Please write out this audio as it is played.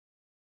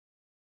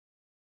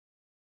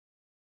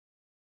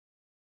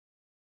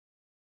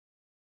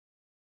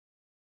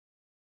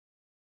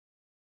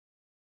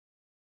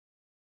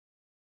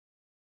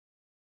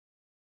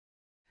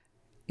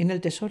En el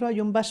tesoro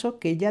hay un vaso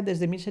que ya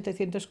desde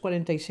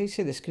 1746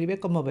 se describe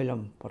como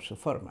velón, por su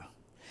forma.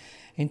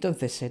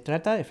 Entonces se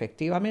trata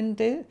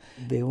efectivamente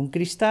de un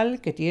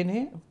cristal que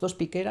tiene dos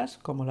piqueras,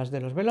 como las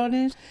de los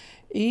velones,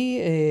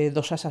 y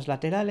dos asas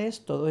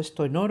laterales, todo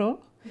esto en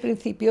oro. En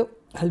principio,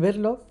 al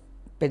verlo,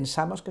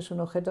 pensamos que es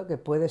un objeto que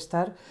puede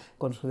estar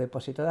con su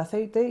depósito de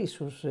aceite y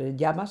sus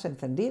llamas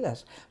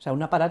encendidas, o sea,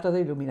 un aparato de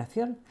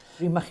iluminación.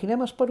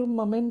 Imaginemos por un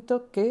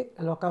momento que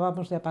lo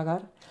acabamos de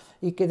apagar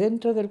y que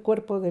dentro del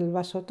cuerpo del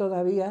vaso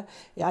todavía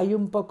hay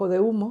un poco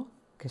de humo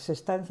que se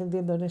está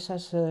encendiendo en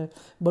esas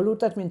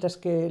volutas, mientras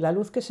que la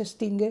luz que se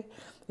extingue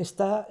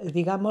está,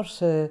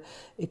 digamos,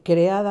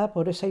 creada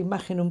por esa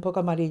imagen un poco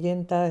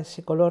amarillenta,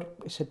 ese color,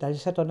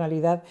 esa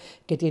tonalidad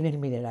que tiene el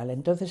mineral.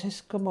 Entonces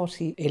es como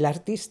si el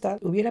artista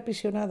hubiera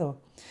aprisionado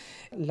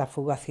la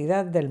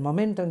fugacidad del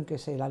momento en que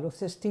la luz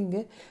se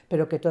extingue,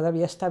 pero que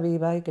todavía está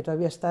viva y que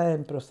todavía está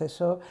en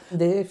proceso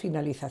de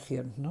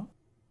finalización, ¿no?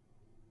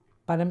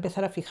 Van a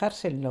empezar a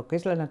fijarse en lo que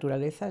es la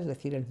naturaleza, es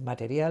decir, el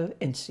material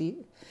en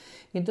sí,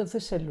 y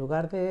entonces en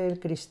lugar del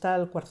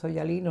cristal cuarzo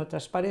hialino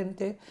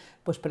transparente,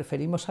 pues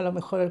preferimos a lo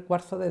mejor el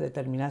cuarzo de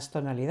determinadas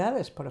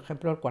tonalidades, por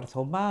ejemplo el cuarzo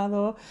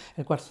ahumado,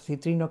 el cuarzo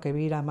citrino que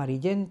vira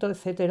amarillento,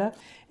 etc.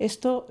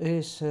 Esto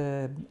es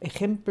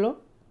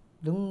ejemplo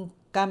de un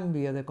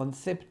cambio de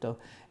concepto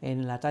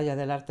en la talla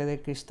del arte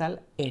del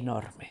cristal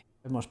enorme.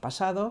 Hemos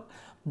pasado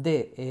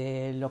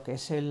de lo que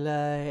es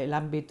el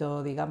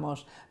ámbito,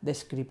 digamos,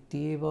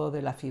 descriptivo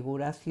de la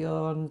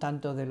figuración,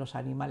 tanto de los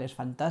animales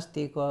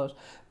fantásticos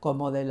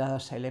como de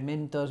los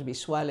elementos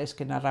visuales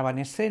que narraban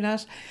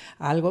escenas,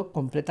 a algo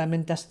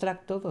completamente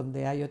abstracto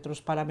donde hay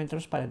otros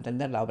parámetros para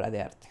entender la obra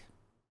de arte.